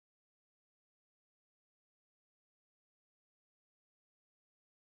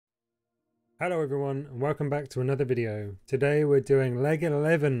Hello everyone and welcome back to another video. Today we're doing leg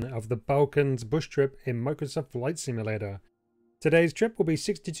 11 of the Balkans bush trip in Microsoft Flight Simulator. Today's trip will be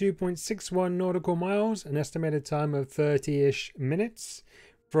 62.61 nautical miles, an estimated time of 30-ish minutes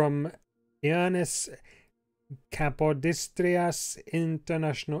from Ioannis Kapodistrias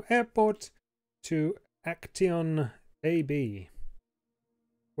International Airport to Aktion AB,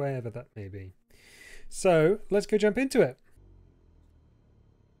 wherever that may be. So let's go jump into it.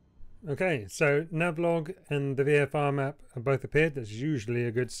 Okay, so navlog and the VFR map have both appeared. That's usually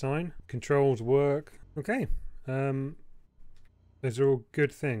a good sign. Controls work. Okay, those are all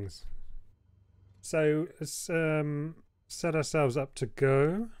good things. So let's set ourselves up to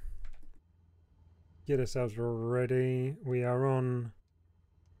go. Get ourselves ready. We are on.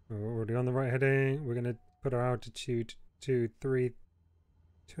 We're already on the right heading. We're going to put our altitude to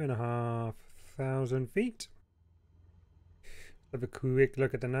 2,500 feet. Have a quick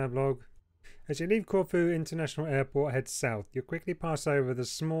look at the navlog. As you leave Corfu International Airport, head south. You'll quickly pass over the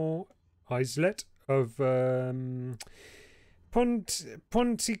small islet of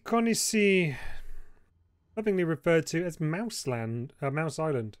Ponticonisi, lovingly referred to as Mouse Island.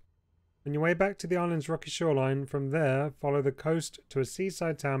 On your way back to the island's rocky shoreline, from there, follow the coast to a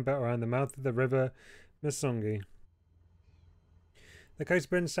seaside town built around the mouth of the river Mesongi. The coast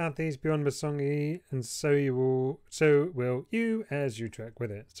bends southeast beyond Mesongi, and so will you as you trek with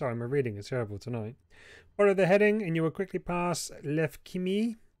it. Sorry, my reading is terrible tonight. Follow the heading, and you will quickly pass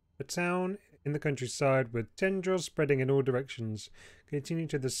Lefkimi, a town in the countryside with tendrils spreading in all directions. Continue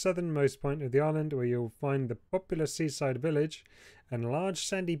to the southernmost point of the island, where you'll find the popular seaside village and large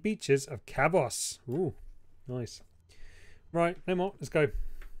sandy beaches of Kavos. Ooh, nice. Right, no more. Let's go.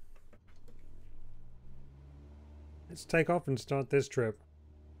 Let's take off and start this trip.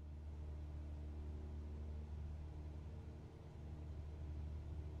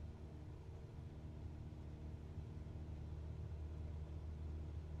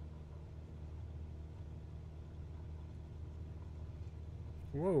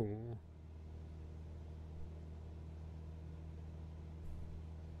 Whoa.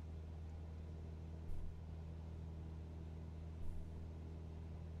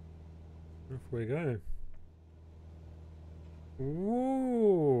 Off we go.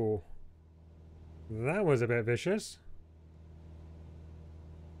 Whoa, that was a bit vicious.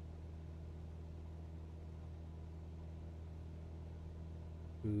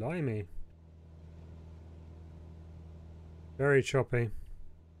 Blimey. Very choppy.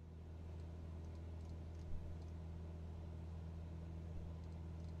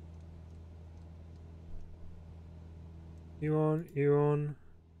 You on, you on,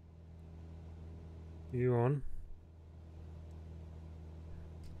 you on.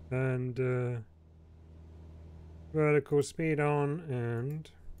 And vertical speed on, and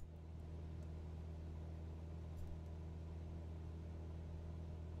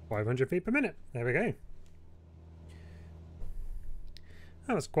 500 feet per minute. There we go.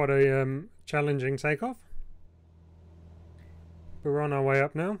 That was quite a challenging takeoff. But we're on our way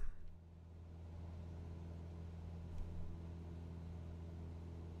up now.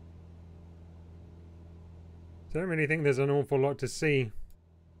 Don't really think there's an awful lot to see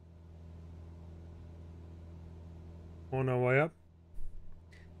on our way up.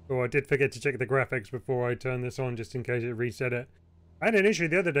 Oh, I did forget to check the graphics before I turned this on, just in case it reset it. I had an issue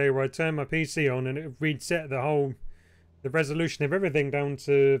the other day where I turned my PC on and it reset the resolution of everything down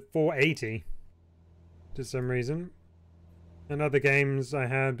to 480 for some reason. And other games I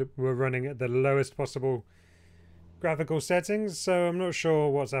had were running at the lowest possible graphical settings, so I'm not sure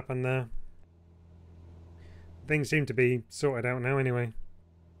what's happened there. Things seem to be sorted out now anyway.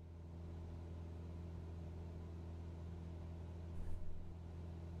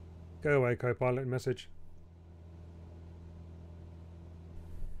 Go away, Copilot message.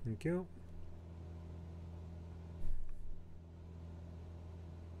 Thank you.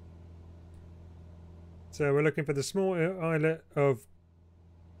 So we're looking for the small islet of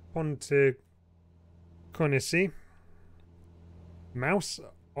Ponticonisi. Mouse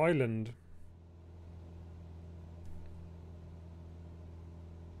Island.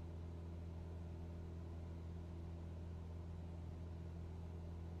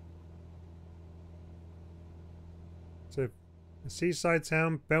 So, a seaside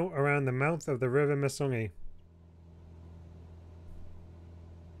town built around the mouth of the river Mesongi.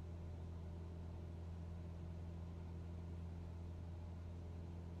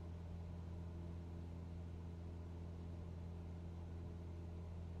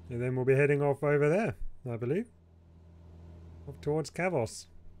 And then we'll be heading off over there, I believe. Off towards Kavos.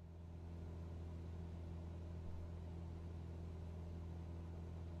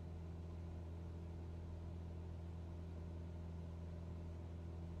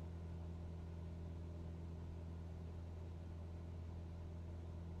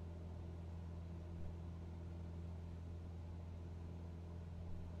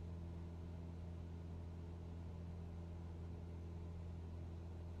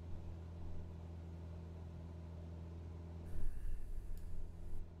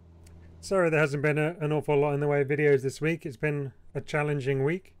 Sorry there hasn't been an awful lot in the way of videos this week. It's been a challenging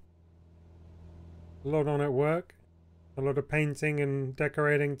week. A lot on at work. A lot of painting and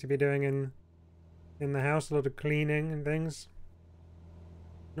decorating to be doing in the house. A lot of cleaning and things.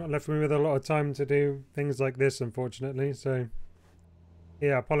 Not left me with a lot of time to do things like this, unfortunately. So,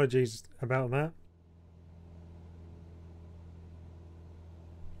 yeah, apologies about that.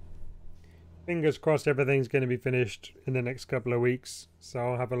 Fingers crossed everything's going to be finished in the next couple of weeks, so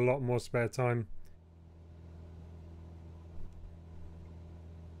I'll have a lot more spare time.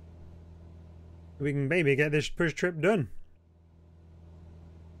 We can maybe get this push trip done.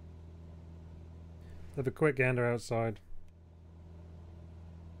 Have a quick gander outside.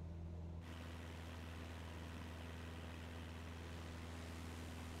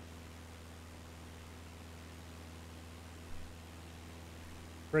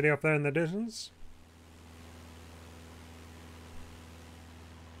 Ready off there in the distance.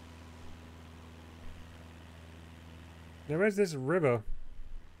 Now where's this river?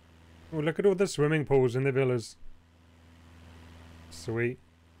 Oh, look at all the swimming pools in the villas. Sweet.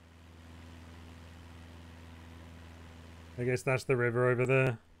 I guess that's the river over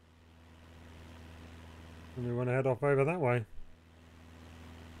there. And we want to head off over that way.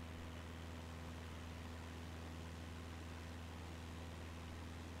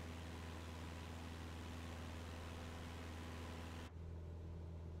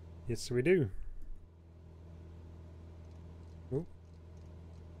 Yes, we do. Oh.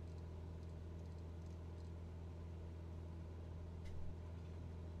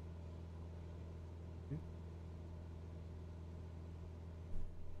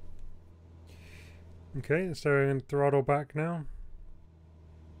 Okay, so we're going to throttle back now.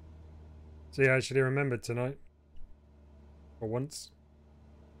 See, I actually remembered tonight. For once.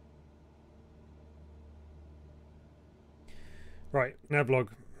 Right, navlog.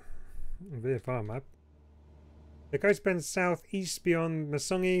 VFR map. The coast bends southeast beyond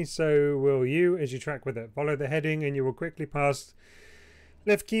Masongi, so will you as you track with it. Follow the heading and you will quickly pass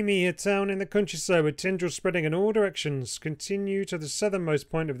Lefkimi, a town in the countryside with tendrils spreading in all directions. Continue to the southernmost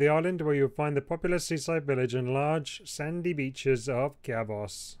point of the island where you will find the popular seaside village and large sandy beaches of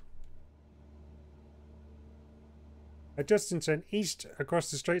Kavos. Adjust and turn east across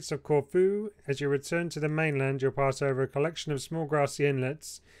the Straits of Corfu. As you return to the mainland, you'll pass over a collection of small grassy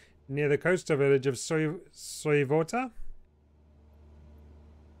inlets near the coastal village of Soivota.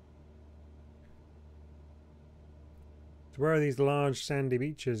 So where are these large sandy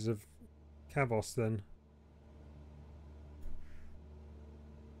beaches of Kavos then?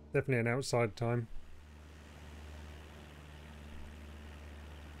 Definitely an outside time.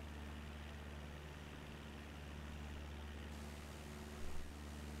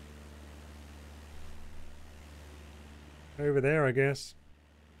 Over there, I guess.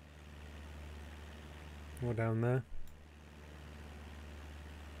 Or down there.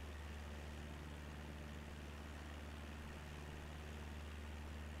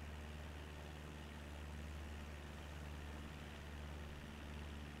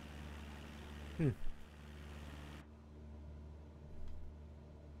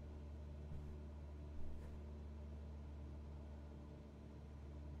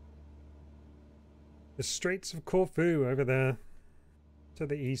 The Straits of Corfu over there to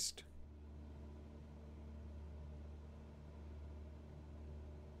the east.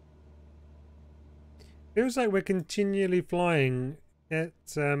 Feels like we're continually flying at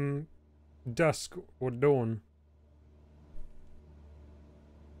dusk or dawn.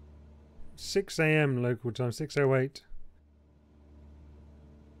 6 AM local time, 6:08.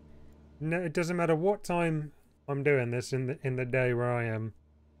 No, it doesn't matter what time I'm doing this in the day where I am.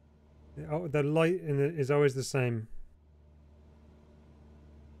 Oh, the light is always the same.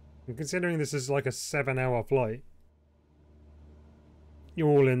 And considering this is like a 7-hour flight, you're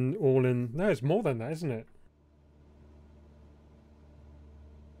all in. No, it's more than that, isn't it?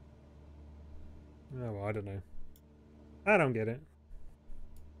 Oh, well, I don't know. I don't get it.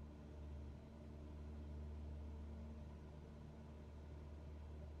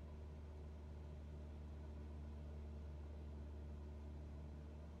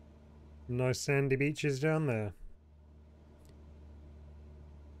 Nice sandy beaches down there.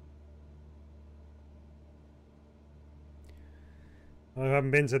 I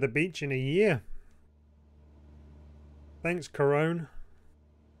haven't been to the beach in a year. Thanks, Corona.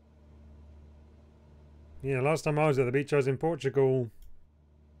 Yeah, last time I was at the beach, I was in Portugal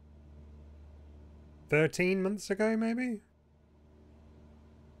 13 months ago, maybe?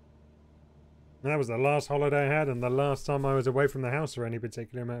 And that was the last holiday I had and the last time I was away from the house for any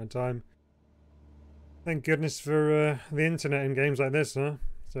particular amount of time. Thank goodness for the internet and games like this, huh?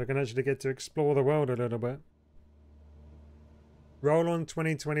 So I can actually get to explore the world a little bit. Roll on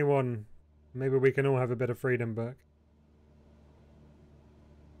 2021. Maybe we can all have a bit of freedom back.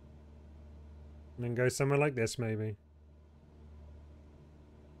 And then go somewhere like this, maybe.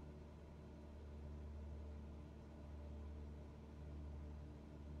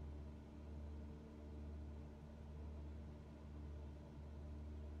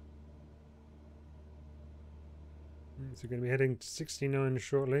 So we're going to be heading to 69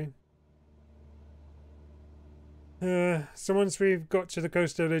 shortly. So once we've got to the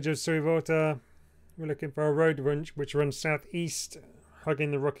coastal village of Suivota, we're looking for a road which runs southeast,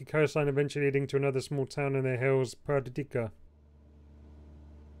 hugging the rocky coastline, eventually leading to another small town in the hills, Perdika.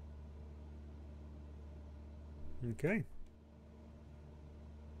 Okay.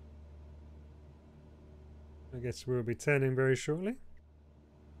 I guess we'll be turning very shortly.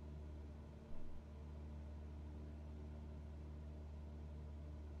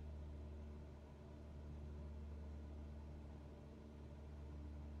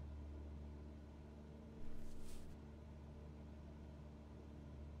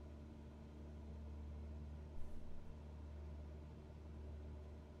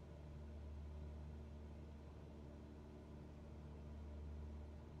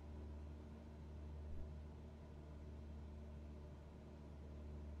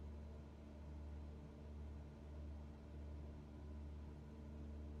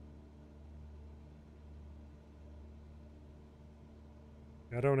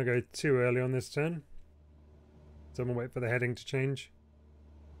 I don't want to go too early on this turn, so I'm going to wait for the heading to change.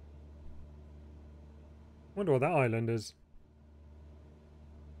 Wonder what that island is.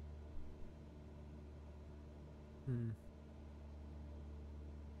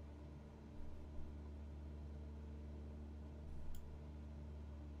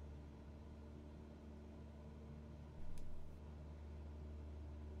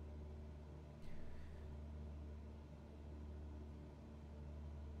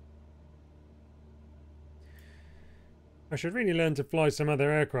 I should really learn to fly some other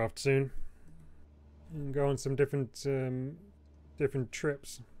aircraft soon. And go on some different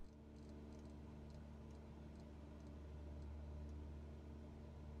trips.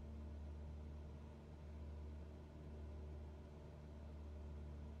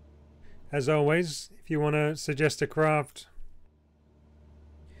 As always, if you want to suggest a craft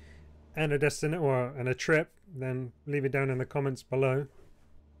and a destination and a trip, then leave it down in the comments below.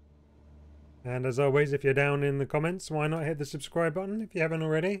 And as always, if you're down in the comments, why not hit the subscribe button if you haven't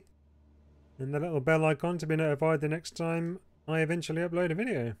already? And the little bell icon to be notified the next time I eventually upload a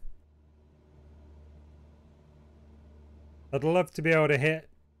video. I'd love to be able to hit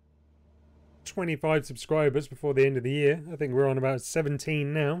 25 subscribers before the end of the year. I think we're on about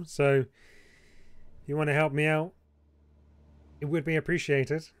 17 now, so if you want to help me out, it would be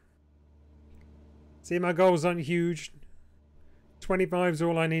appreciated. See, my goals aren't huge. 25 is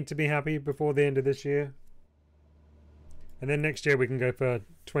all I need to be happy before the end of this year. And then next year we can go for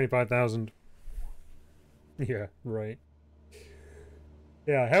 25,000. Yeah, right.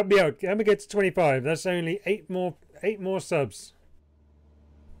 Yeah, help me out. Help me get to 25. That's only 8 more subs.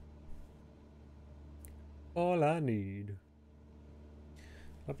 All I need.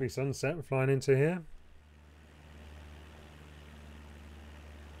 Lovely sunset we're flying into here.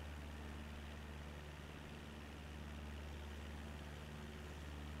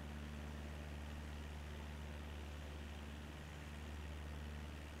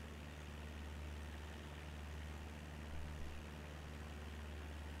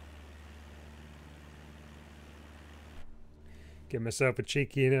 Give myself a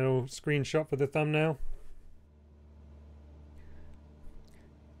cheeky little screenshot for the thumbnail.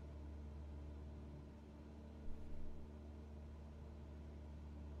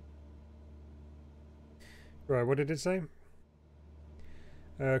 Right, what did it say?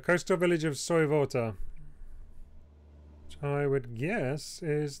 Coastal village of Soivota. Which I would guess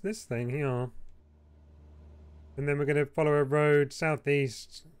is this thing here. And then we're going to follow a road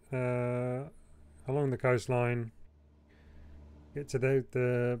southeast along the coastline. Get to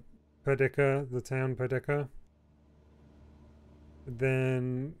the Perdika, the town Perdika.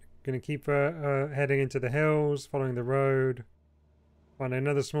 Then going to keep heading into the hills, following the road. Find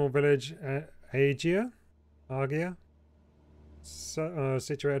another small village, Agia,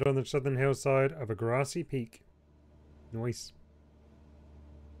 situated on the southern hillside of a grassy peak. Nice.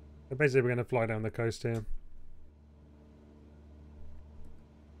 So basically, we're going to fly down the coast here.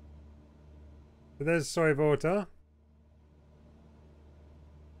 So there's Soivota.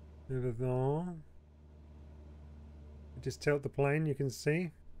 Over there. Just tilt the plane, you can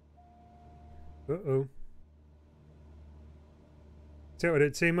see. Uh-oh. Tilted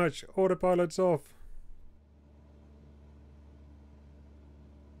it too much. Autopilot's off.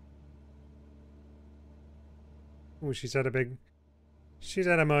 Oh, she's had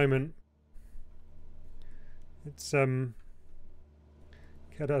a moment. Let's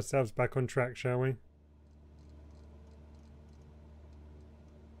get ourselves back on track, shall we?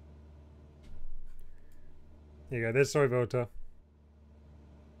 There you go, there's Soyvolta.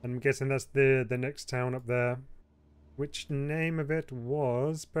 I'm guessing that's the next town up there. Which name of it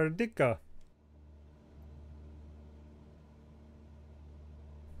was Perdica.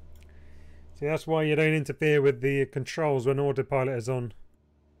 See, that's why you don't interfere with the controls when autopilot is on.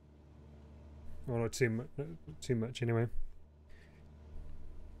 Well, not too much anyway.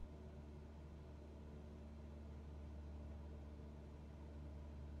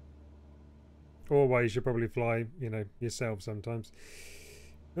 Or why you should probably fly, you know, yourself sometimes.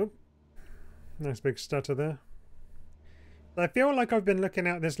 Oh, nice big stutter there. I feel like I've been looking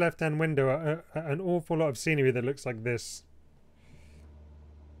out this left-hand window at an awful lot of scenery that looks like this.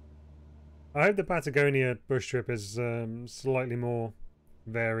 I hope the Patagonia bush trip is slightly more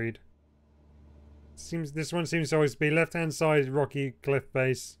varied. This one seems to always be left-hand side rocky cliff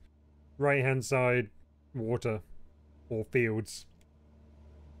face, right-hand side water or fields.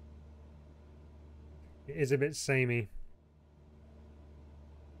 It is a bit samey.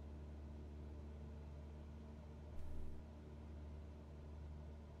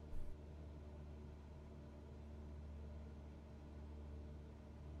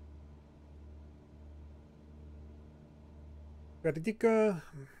 Perdica.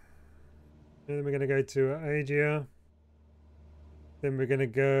 And then we're going to go to Agia. Then we're going to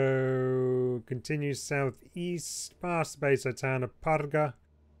go continue southeast past the base of town of Parga.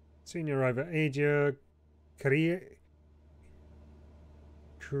 Soon you arrive at Agia.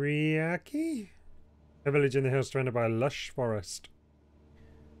 Kriaki? A village in the hills surrounded by a lush forest.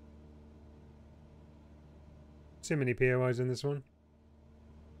 Too many POIs in this one.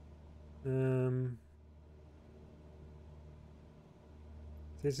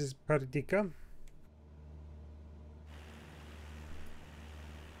 This is Perdica.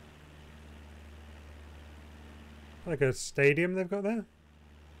 Like a stadium they've got there.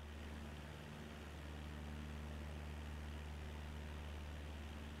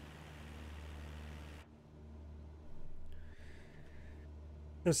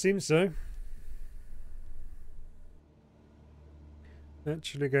 It seems so.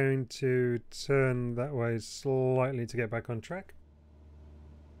 Actually going to turn that way slightly to get back on track.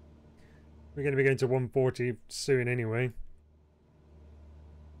 We're going to be going to 140 soon anyway.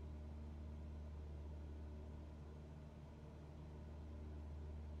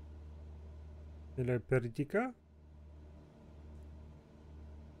 Hello, Perdica.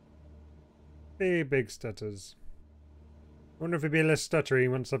 Big stutters. I wonder if it'd be less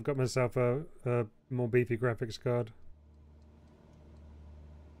stuttery once I've got myself a more beefy graphics card.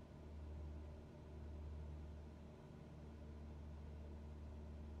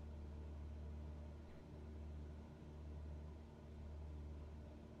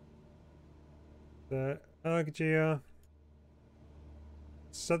 The Argia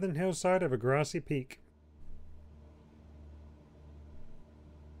southern hillside of a grassy peak.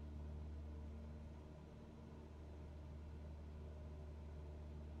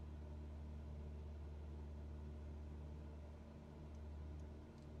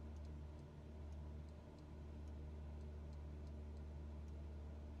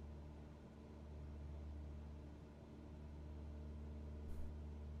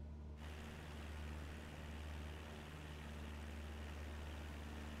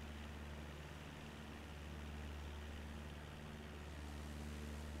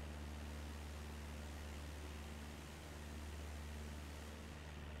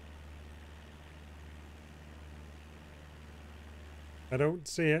 I don't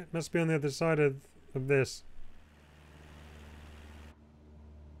see it. Must be on the other side of this.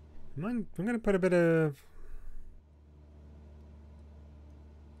 I'm going to put a bit of...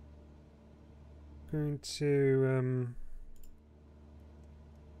 Going to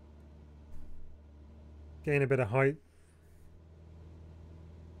gain a bit of height.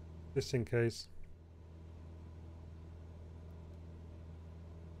 Just in case.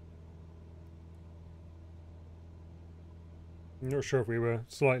 I'm not sure if we were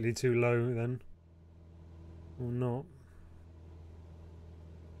slightly too low then, or not.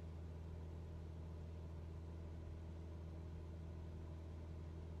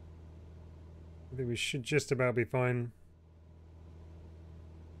 I think we should just about be fine.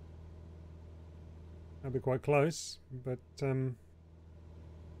 That'll be quite close, but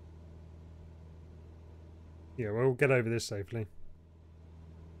yeah, we'll get over this safely.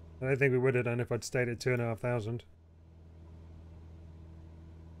 I don't think we would have done if I'd stayed at 2,500.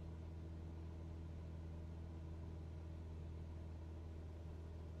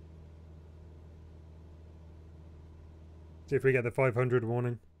 See if we get the 500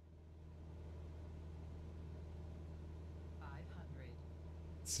 warning. 500.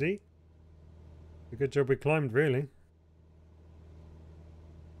 See? A good job we climbed, really.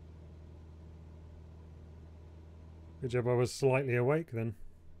 Good job I was slightly awake then.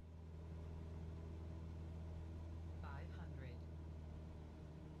 500.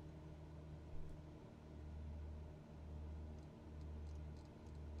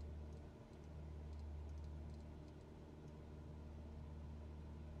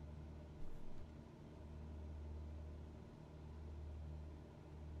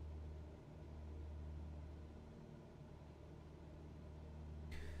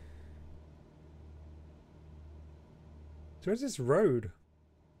 So where's this road?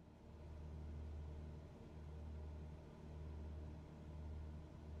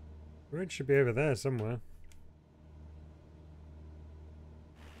 The road should be over there somewhere.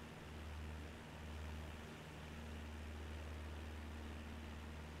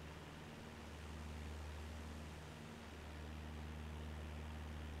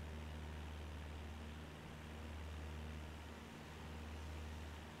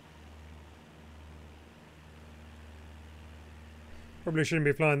 Probably shouldn't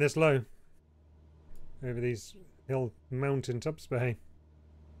be flying this low over these hill mountain tops, but hey,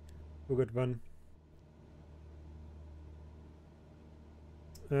 all good fun.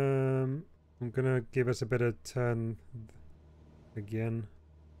 I'm gonna give us a bit of turn again.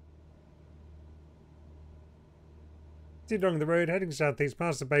 Along the road, heading southeast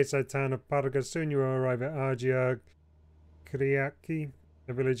past the bayside town of Parga. Soon you will arrive at Argia Kriaki,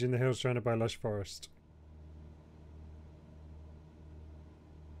 a village in the hills surrounded by lush forest.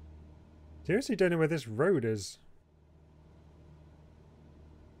 Seriously, don't know where this road is.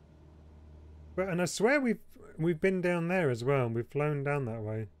 But and I swear we've been down there as well, and we've flown down that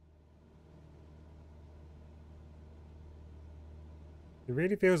way. It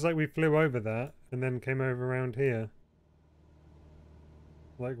really feels like we flew over that and then came over around here.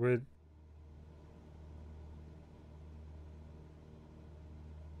 Like we're...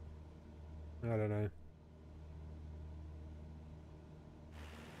 I don't know.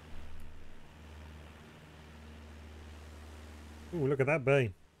 Ooh, look at that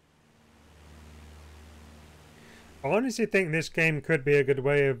bay. I honestly think this game could be a good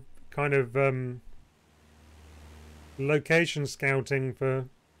way of kind of location scouting for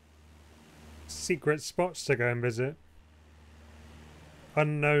secret spots to go and visit.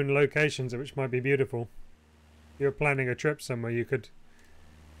 Unknown locations which might be beautiful. If you're planning a trip somewhere, you could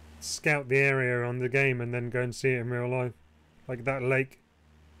scout the area on the game and then go and see it in real life. Like that lake.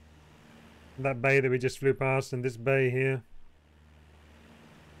 That bay that we just flew past, and this bay here.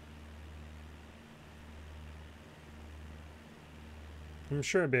 I'm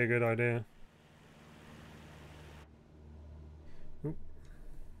sure it'd be a good idea. Oop.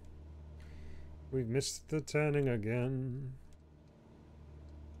 We've missed the turning again.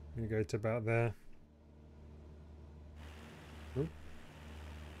 I'm gonna go to about there. Oop.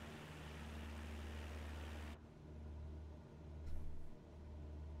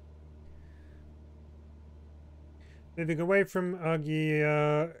 Moving away from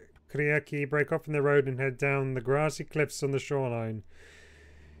Agi Kriaki, break off from the road and head down the grassy cliffs on the shoreline.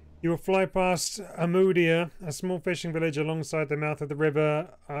 You will fly past Amudia, a small fishing village alongside the mouth of the river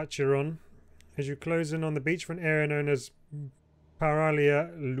Aktion. As you close in on the beachfront area known as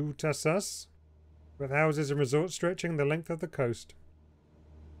Paralia Lutasas, with houses and resorts stretching the length of the coast.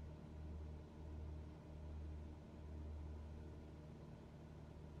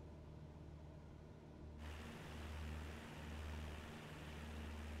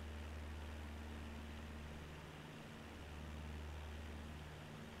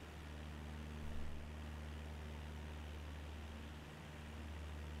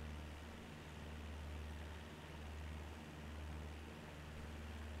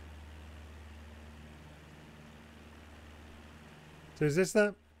 So is this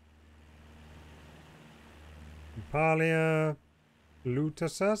that? Palia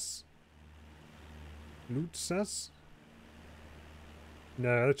Lutasas? Lutsas?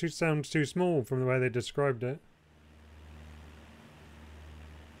 No, that just sounds too small from the way they described it.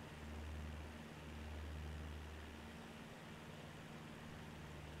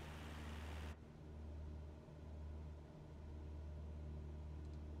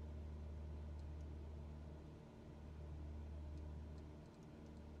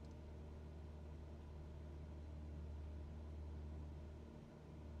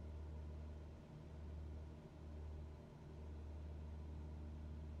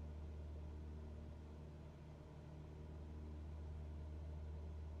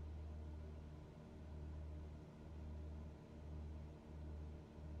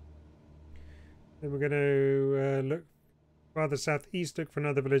 Then we're going to look farther southeast, look for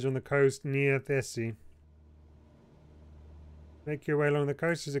another village on the coast near Thessi. Make your way along the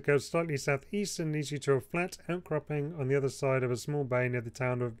coast as it goes slightly southeast and leads you to a flat outcropping on the other side of a small bay near the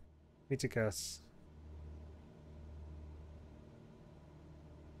town of Mitikas.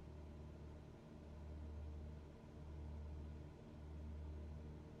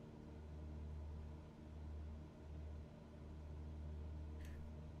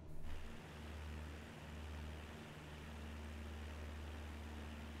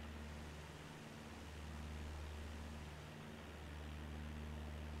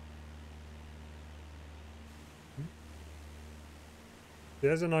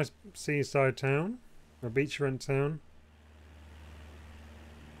 There's a nice seaside town, a beachfront town.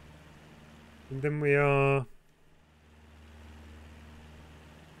 And then we are...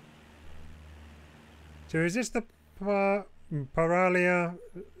 So is this the Paralia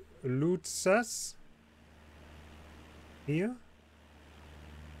Lutsas? Here?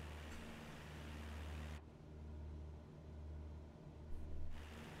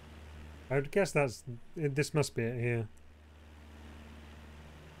 I would guess that's... This must be it here.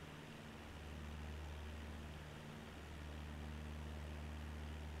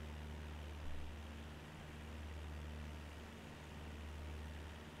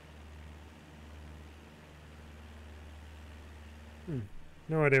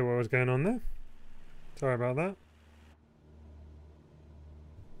 No idea what was going on there. Sorry about that.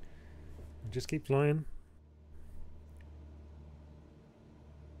 Just keep flying.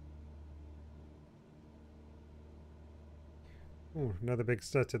 Oh, another big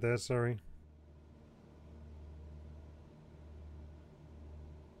stutter there, sorry.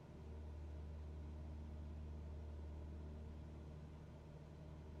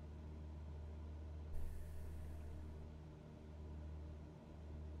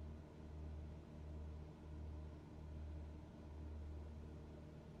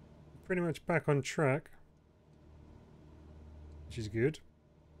 Pretty much back on track, which is good.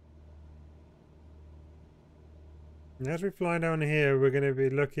 And as we fly down here, we're going to be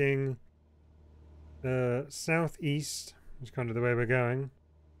looking southeast, which is kind of the way we're going,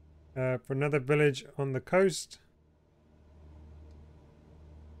 for another village on the coast.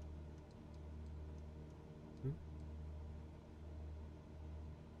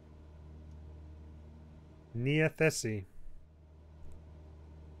 Near Thessi.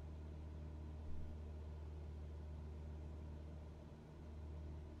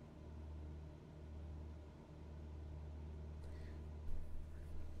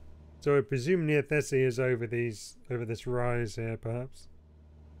 So I presume near Thessi is over this rise here, perhaps.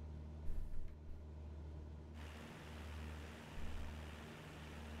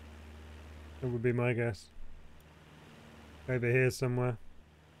 That would be my guess. Over here somewhere.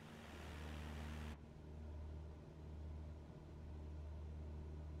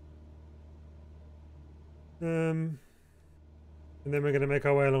 And then we're going to make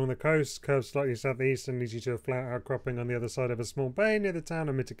our way along the coast, curve slightly southeast and leads you to a flat outcropping on the other side of a small bay near the town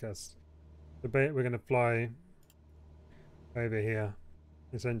of Mitikas. The bay we're going to fly over here,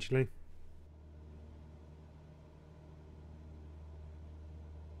 essentially.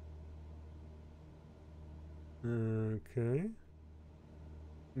 Okay.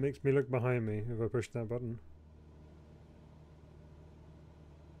 Makes me look behind me if I push that button.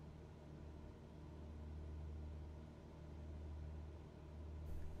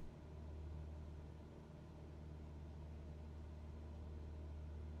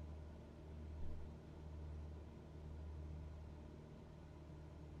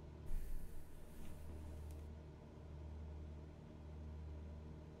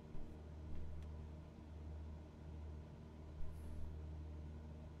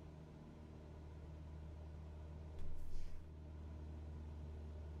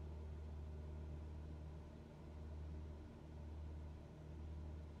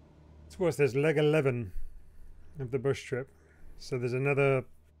 What's this? Leg 11 of the bush trip. So there's another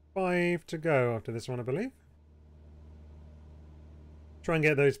 5 to go after this one, I believe. Try and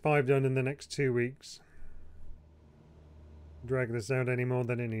get those 5 done in the next 2 weeks. Drag this out any more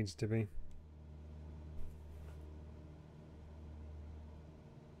than it needs to be.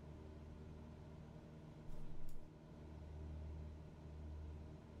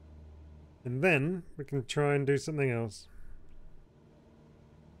 And then we can try and do something else.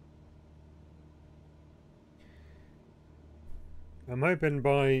 I'm hoping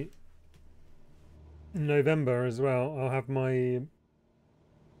by November as well, I'll have my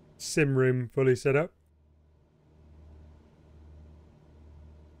sim room fully set up.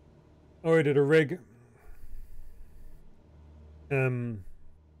 I ordered a rig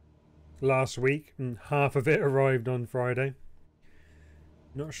last week, and half of it arrived on Friday.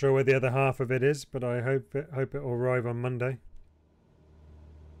 Not sure where the other half of it is, but I hope it will arrive on Monday.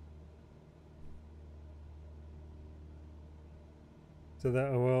 So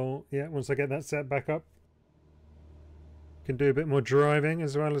that will, yeah, once I get that set back up, can do a bit more driving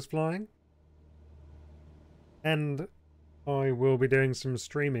as well as flying. And I will be doing some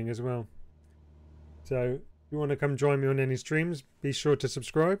streaming as well. So if you want to come join me on any streams, be sure to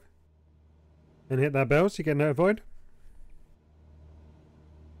subscribe and hit that bell so you get notified.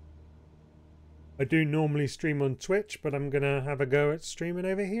 I do normally stream on Twitch, but I'm going to have a go at streaming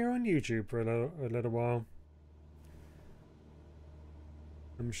over here on YouTube for a little while.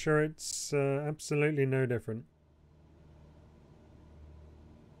 I'm sure it's absolutely no different.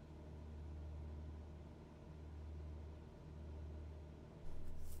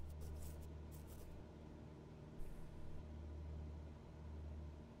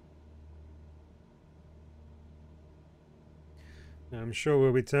 I'm sure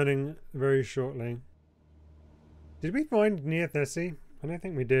we'll be turning very shortly. Did we find near Thessie? I don't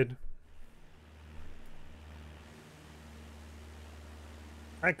think we did.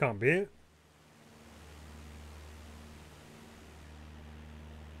 That can't be it.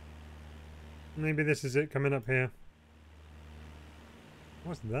 Maybe this is it coming up here.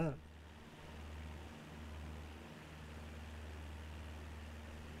 What's that?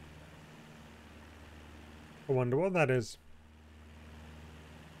 I wonder what that is.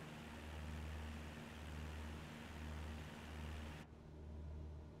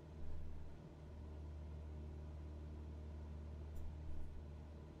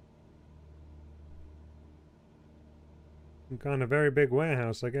 Some kind of very big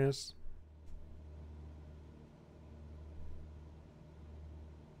warehouse, I guess.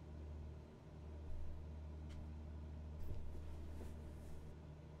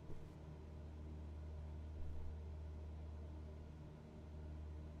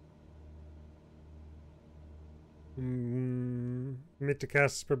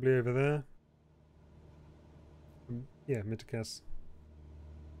 Mitakas is probably over there. Yeah, Mitakas.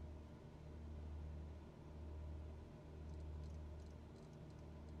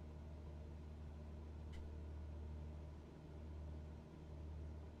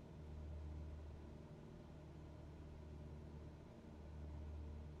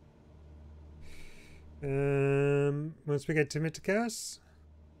 Once we get to Mitakas,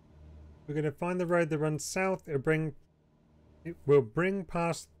 we're going to find the road that runs south. It will bring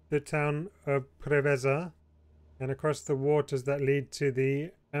past the town of Preveza and across the waters that lead to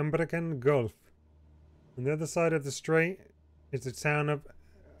the Ambrakan Gulf. On the other side of the strait is the town of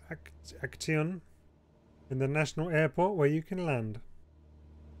Aktion and the national airport where you can land.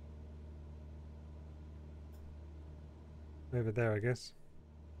 Over there, I guess.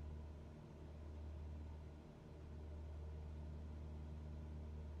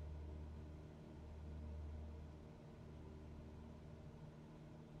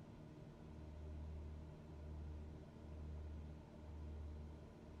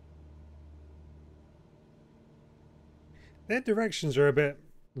 Their directions are a bit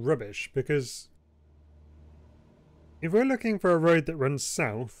rubbish because if we're looking for a road that runs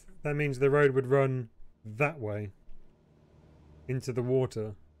south, that means the road would run that way into the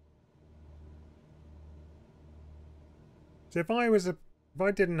water. So if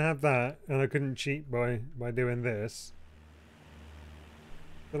I didn't have that and I couldn't cheat by doing this,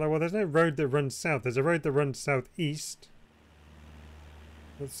 but like, well, there's no road that runs south. There's a road that runs southeast,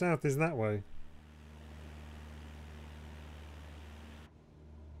 but south is that way.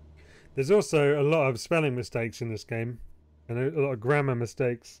 There's also a lot of spelling mistakes in this game, and a lot of grammar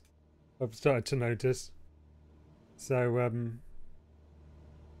mistakes I've started to notice. So,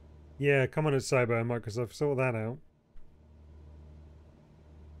 yeah, come on at Cyber Microsoft, sort that out.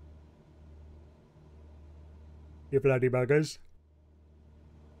 You bloody buggers.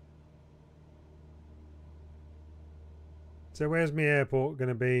 So where's my airport going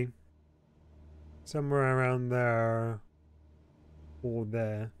to be? Somewhere around there. Or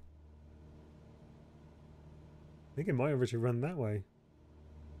there. I think it might have actually run that way.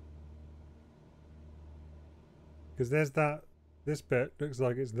 Because there's that, this bit looks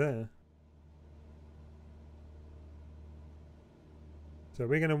like it's there. So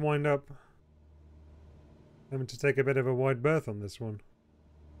we're going to wind up having to take a bit of a wide berth on this one.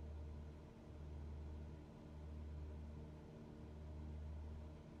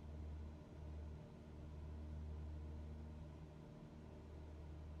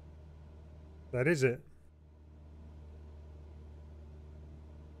 That is it.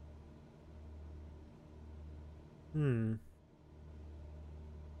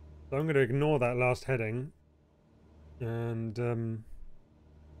 So I'm going to ignore that last heading. And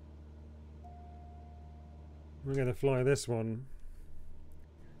we're going to fly this one.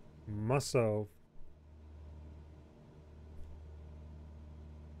 Myself.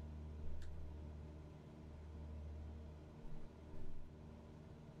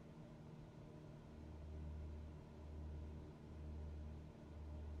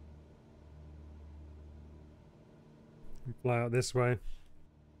 Fly out this way.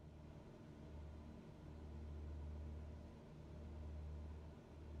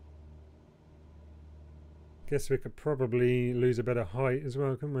 Guess we could probably lose a bit of height as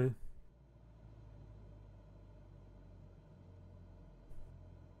well, couldn't we?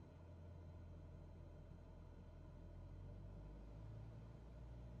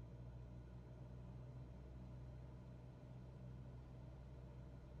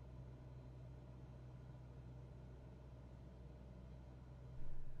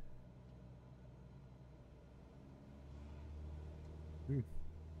 Hmm.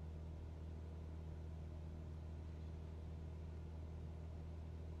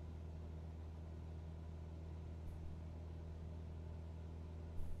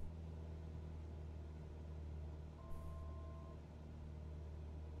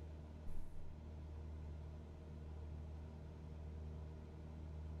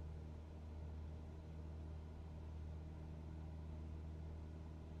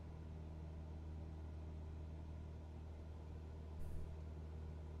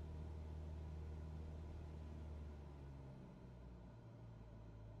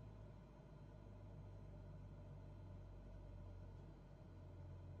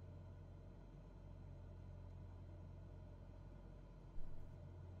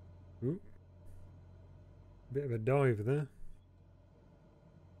 Ooh. Bit of a dive there.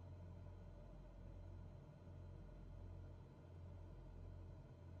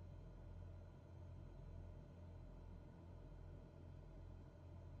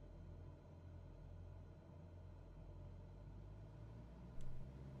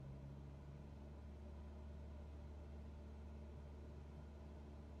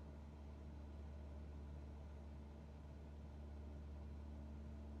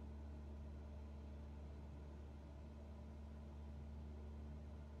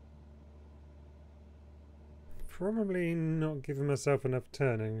 Probably not giving myself enough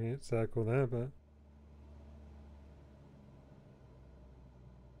turning circle there, but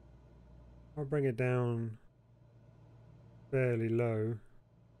I'll bring it down fairly low.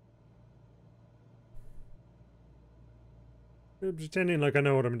 I'm pretending like I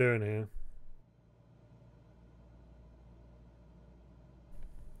know what I'm doing here.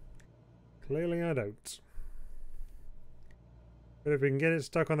 Clearly I don't. But if we can get it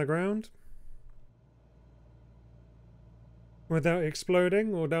stuck on the ground without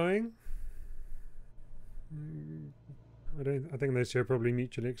exploding or dying, I think those two are probably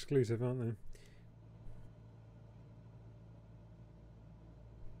mutually exclusive, aren't they?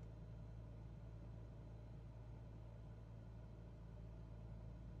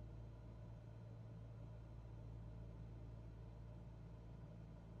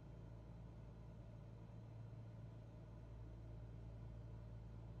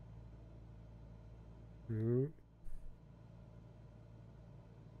 Ooh.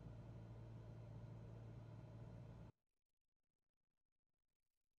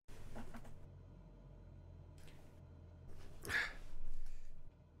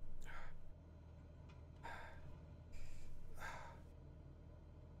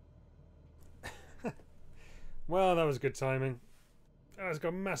 Well, that was good timing. Oh, it's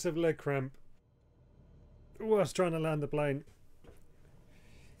got massive leg cramp. Oh, I was trying to land the plane.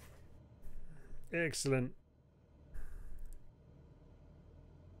 Excellent.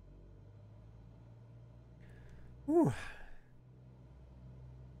 Ooh.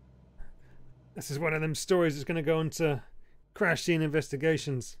 This is one of them stories that's going to go into crash scene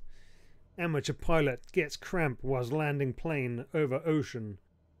investigations. Amateur pilot gets cramp whilst landing plane over ocean.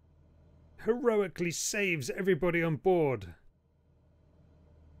 Heroically saves everybody on board.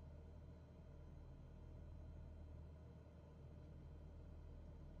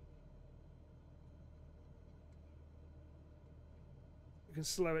 We can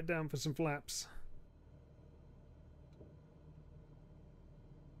slow it down for some flaps.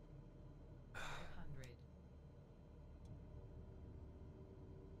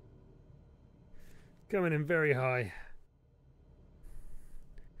 Coming in very high.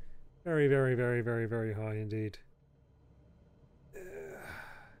 Very, very, very, very, very high indeed.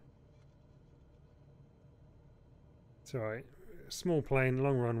 It's alright. Small plane,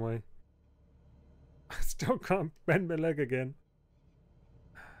 long runway. I still can't bend my leg again.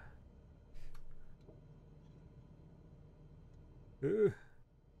 Ugh.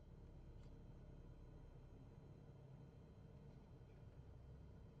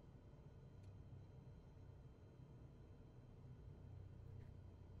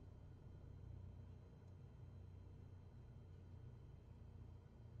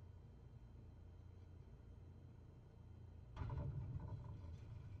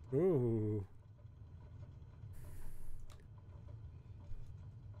 Ooh.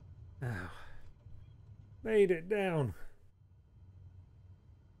 Ow. Made it down.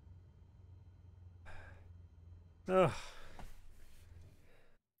 Ugh.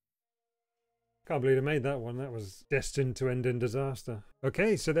 Can't believe I made that one. That was destined to end in disaster.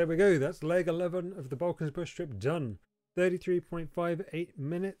 Okay, so there we go. That's leg 11 of the Balkans bush trip done. 33.58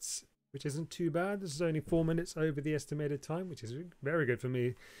 minutes, which isn't too bad. This is only 4 minutes over the estimated time, which is very good for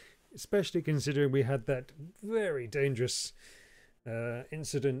me, especially considering we had that very dangerous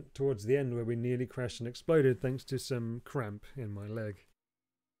incident towards the end where we nearly crashed and exploded thanks to some cramp in my leg.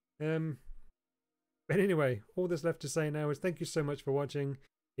 But anyway, all that's left to say now is thank you so much for watching.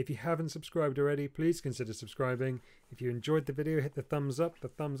 If you haven't subscribed already, please consider subscribing. If you enjoyed the video, hit the thumbs up. The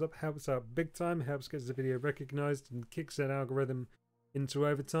thumbs up helps out big time, helps get the video recognized and kicks that algorithm into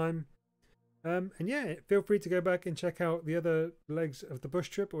overtime. And yeah, feel free to go back and check out the other legs of the bush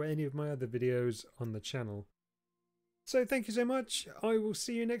trip or any of my other videos on the channel. So thank you so much. I will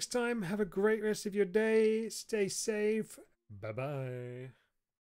see you next time. Have a great rest of your day. Stay safe. Bye-bye.